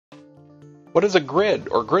What is a grid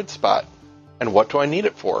or grid spot, and what do I need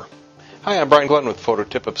it for? Hi, I'm Brian Glenn with Photo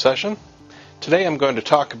Tip Obsession. Today I'm going to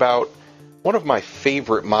talk about one of my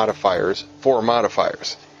favorite modifiers for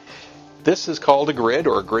modifiers. This is called a grid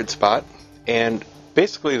or a grid spot, and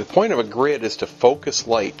basically the point of a grid is to focus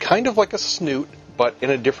light, kind of like a snoot, but in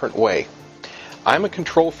a different way. I'm a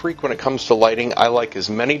control freak when it comes to lighting. I like as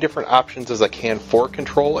many different options as I can for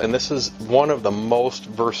control, and this is one of the most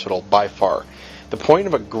versatile by far. The point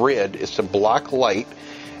of a grid is to block light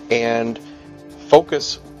and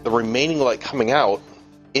focus the remaining light coming out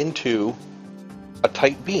into a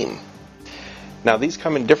tight beam. Now these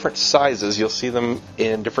come in different sizes. You'll see them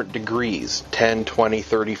in different degrees, 10, 20,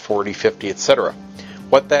 30, 40, 50, etc.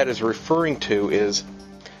 What that is referring to is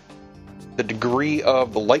the degree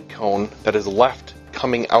of the light cone that is left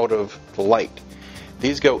coming out of the light.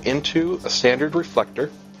 These go into a standard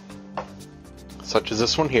reflector, such as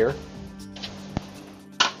this one here.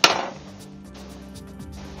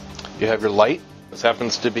 You have your light. This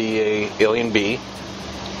happens to be a Alien B.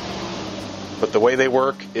 But the way they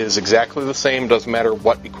work is exactly the same, doesn't matter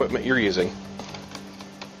what equipment you're using.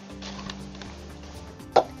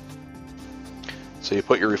 So you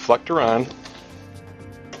put your reflector on,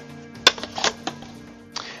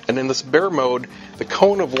 and in this bare mode, the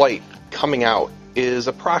cone of light coming out is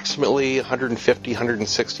approximately 150,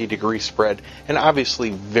 160 degree spread, and obviously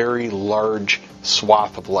very large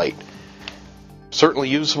swath of light. Certainly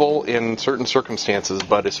usable in certain circumstances,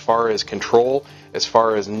 but as far as control, as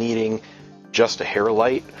far as needing just a hair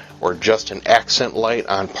light or just an accent light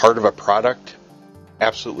on part of a product,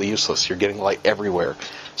 absolutely useless. You're getting light everywhere.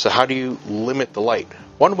 So how do you limit the light?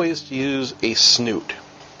 One way is to use a snoot.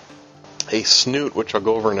 A snoot, which I'll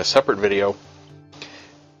go over in a separate video,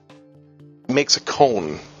 makes a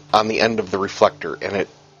cone on the end of the reflector, and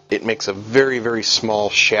it makes a very, very small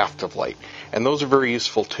shaft of light. And those are very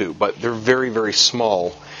useful too, but they're very, very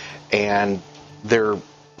small, and they're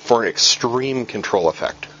for an extreme control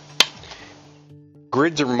effect.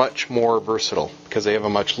 Grids are much more versatile because they have a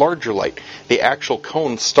much larger light. The actual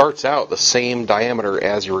cone starts out the same diameter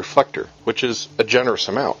as your reflector, which is a generous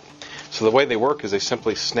amount. So the way they work is they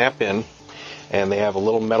simply snap in, and they have a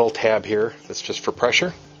little metal tab here that's just for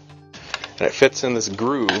pressure, and it fits in this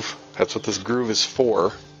groove. That's what this groove is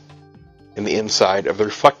for, in the inside of the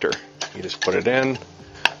reflector. You just put it in,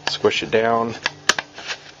 squish it down,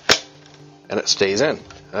 and it stays in.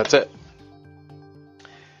 That's it.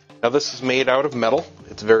 Now this is made out of metal.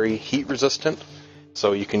 It's very heat resistant,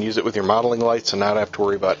 so you can use it with your modeling lights and not have to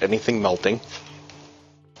worry about anything melting.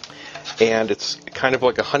 And it's kind of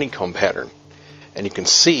like a honeycomb pattern. And you can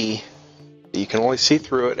only see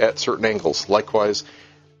through it at certain angles. Likewise,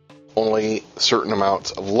 only certain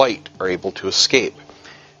amounts of light are able to escape.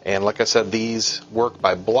 And like I said, these work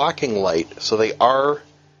by blocking light, so they are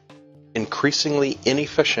increasingly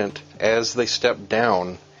inefficient as they step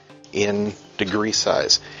down in degree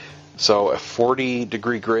size. So a 40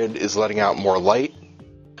 degree grid is letting out more light.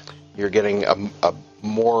 You're getting a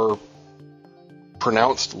more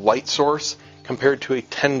pronounced light source compared to a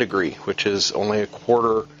 10 degree, which is only a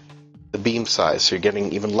quarter the beam size. So you're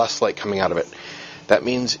getting even less light coming out of it. That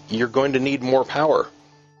means you're going to need more power.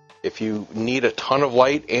 If you need a ton of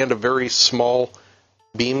light and a very small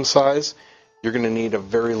beam size, you're going to need a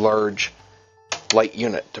very large light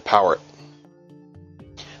unit to power it.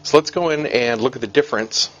 So let's go in and look at the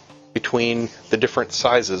difference between the different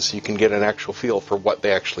sizes so you can get an actual feel for what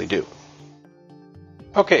they actually do.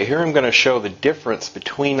 Okay, here I'm going to show the difference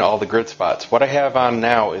between all the grid spots. What I have on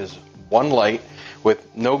now is one light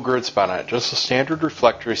with no grid spot on it, just a standard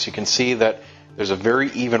reflector, so you can see that there's a very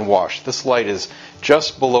even wash. This light is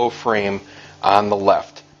just below frame on the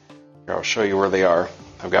left. Here, I'll show you where they are.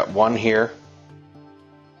 I've got one here,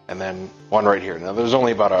 and then one right here. Now there's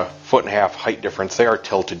only about 1.5 feet height difference. They are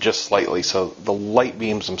tilted just slightly, so the light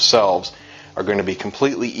beams themselves are going to be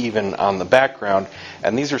completely even on the background,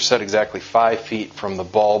 and these are set exactly 5 feet from the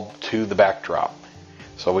bulb to the backdrop.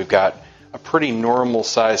 So we've got a pretty normal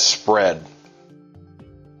size spread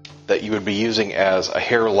that you would be using as a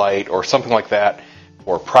hair light or something like that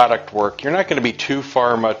for product work. You're not going to be too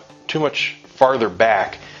much farther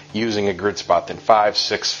back using a grid spot than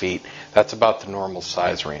 5-6 feet. That's about the normal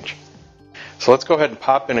size range. So let's go ahead and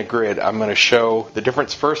pop in a grid. I'm going to show the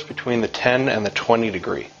difference first between the 10 and the 20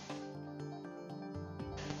 degree.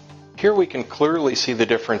 Here we can clearly see the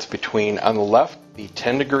difference between, on the left, the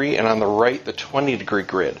 10 degree, and on the right, the 20 degree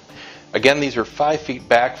grid. Again, these are 5 feet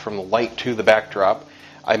back from the light to the backdrop.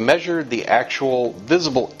 I measured the actual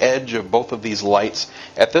visible edge of both of these lights.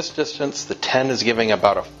 At this distance, the 10 is giving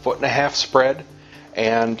about 1.5 foot spread,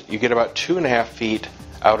 and you get about 2.5 feet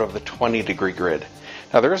out of the 20 degree grid.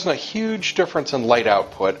 Now there isn't a huge difference in light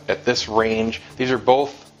output at this range. These are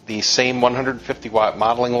both the same 150 watt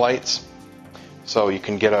modeling lights, so you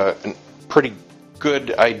can get a pretty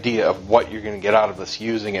good idea of what you're going to get out of this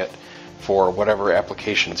using it for whatever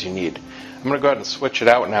applications you need. I'm going to go ahead and switch it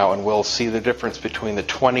out now, and we'll see the difference between the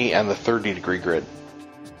 20 and the 30 degree grid.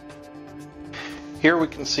 Here we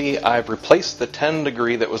can see I've replaced the 10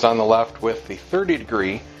 degree that was on the left with the 30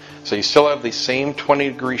 degree, so you still have the same 20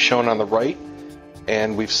 degree shown on the right,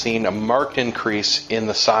 and we've seen a marked increase in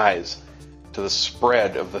the size to the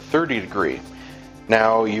spread of the 30 degree.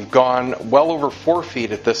 Now you've gone well over 4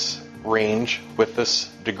 feet at this range with this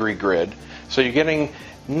degree grid, so you're getting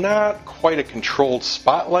not quite a controlled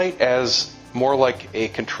spotlight, as more like a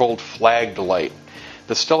controlled flagged light.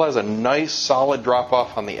 This still has a nice solid drop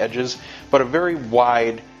off on the edges, but a very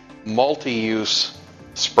wide multi-use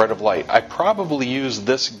spread of light. I probably use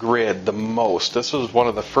this grid the most. This was one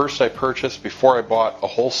of the first I purchased before I bought a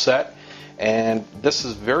whole set, and this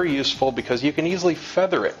is very useful because you can easily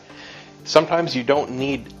feather it. Sometimes you don't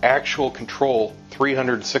need actual control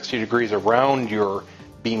 360 degrees around your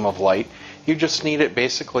beam of light. You just need it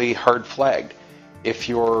basically hard flagged. If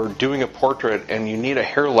you're doing a portrait and you need a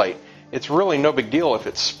hair light, it's really no big deal if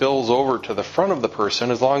it spills over to the front of the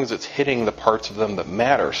person, as long as it's hitting the parts of them that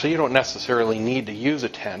matter. So you don't necessarily need to use a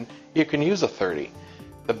 10, you can use a 30.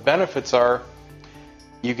 The benefits are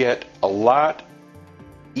you get a lot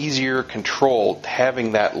easier control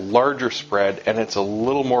having that larger spread, and it's a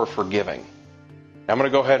little more forgiving. I'm going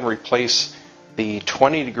to go ahead and replace the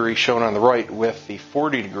 20 degree shown on the right with the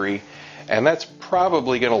 40 degree, and that's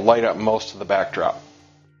probably going to light up most of the backdrop.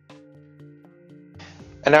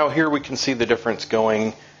 And now here we can see the difference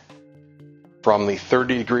going from the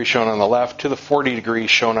 30 degree shown on the left to the 40 degree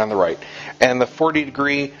shown on the right. And the 40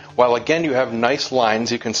 degree, while again you have nice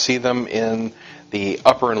lines, you can see them in the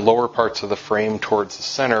upper and lower parts of the frame towards the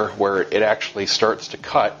center where it actually starts to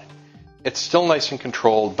cut. It's still nice and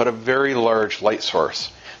controlled, but a very large light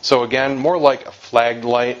source. So again, more like a flagged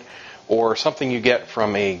light or something you get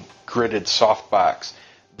from a gridded softbox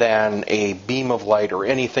than a beam of light or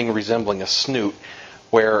anything resembling a snoot,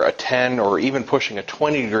 where a 10 or even pushing a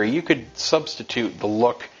 20 degree, you could substitute the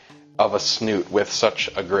look of a snoot with such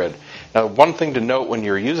a grid. Now, one thing to note when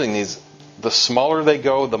you're using these, the smaller they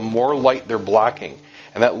go, the more light they're blocking.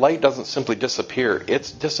 And that light doesn't simply disappear,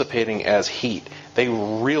 it's dissipating as heat. They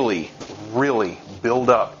really, really build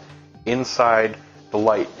up inside the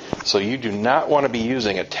light. So you do not want to be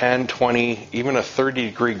using a 10, 20, even a 30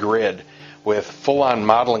 degree grid with full-on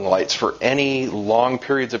modeling lights for any long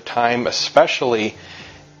periods of time, especially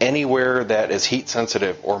anywhere that is heat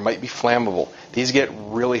sensitive or might be flammable. These get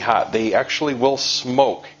really hot. They actually will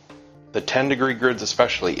smoke, the 10 degree grids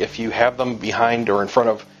especially, if you have them behind or in front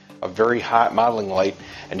of a very hot modeling light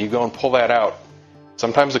and you go and pull that out.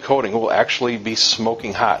 Sometimes the coating will actually be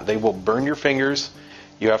smoking hot. They will burn your fingers.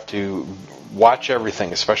 You have to watch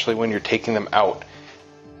everything, especially when you're taking them out.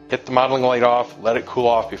 Hit the modeling light off, let it cool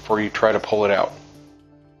off before you try to pull it out.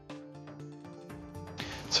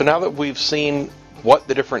 So now that we've seen what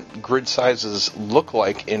the different grid sizes look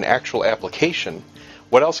like in actual application,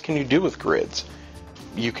 what else can you do with grids?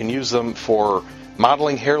 You can use them for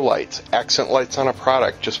modeling hair lights, accent lights on a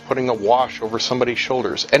product, just putting a wash over somebody's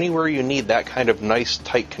shoulders, anywhere you need that kind of nice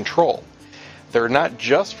tight control. They're not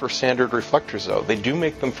just for standard reflectors though. They do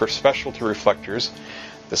make them for specialty reflectors.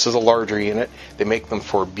 This is a larger unit. They make them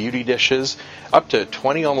for beauty dishes, up to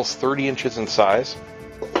 20, almost 30 inches in size.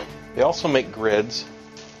 They also make grids.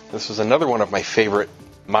 This is another one of my favorite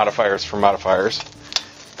modifiers for modifiers,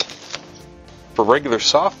 for regular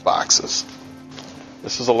soft boxes.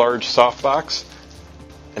 This is a large soft box,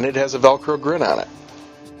 and it has a Velcro grid on it.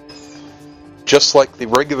 Just like the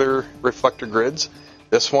regular reflector grids,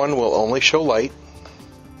 this one will only show light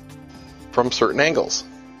from certain angles.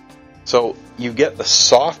 So you get the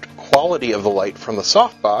soft quality of the light from the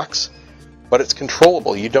soft box, but it's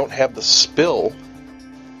controllable. You don't have the spill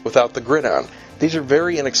without the grid on. These are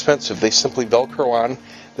very inexpensive. They simply Velcro on.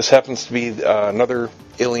 This happens to be another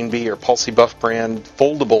Alien Bee or Pulsey Buff brand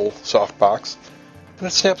foldable softbox, and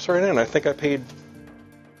it snaps right in. I think I paid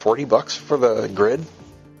 $40 for the grid.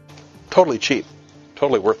 Totally cheap.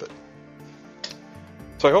 Totally worth it.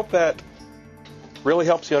 So I hope that really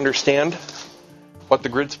helps you understand what the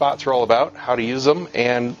Gridspots are all about, how to use them,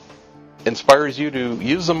 and inspires you to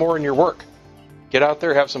use them more in your work. Get out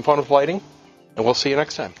there, have some fun with lighting, and we'll see you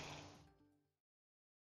next time.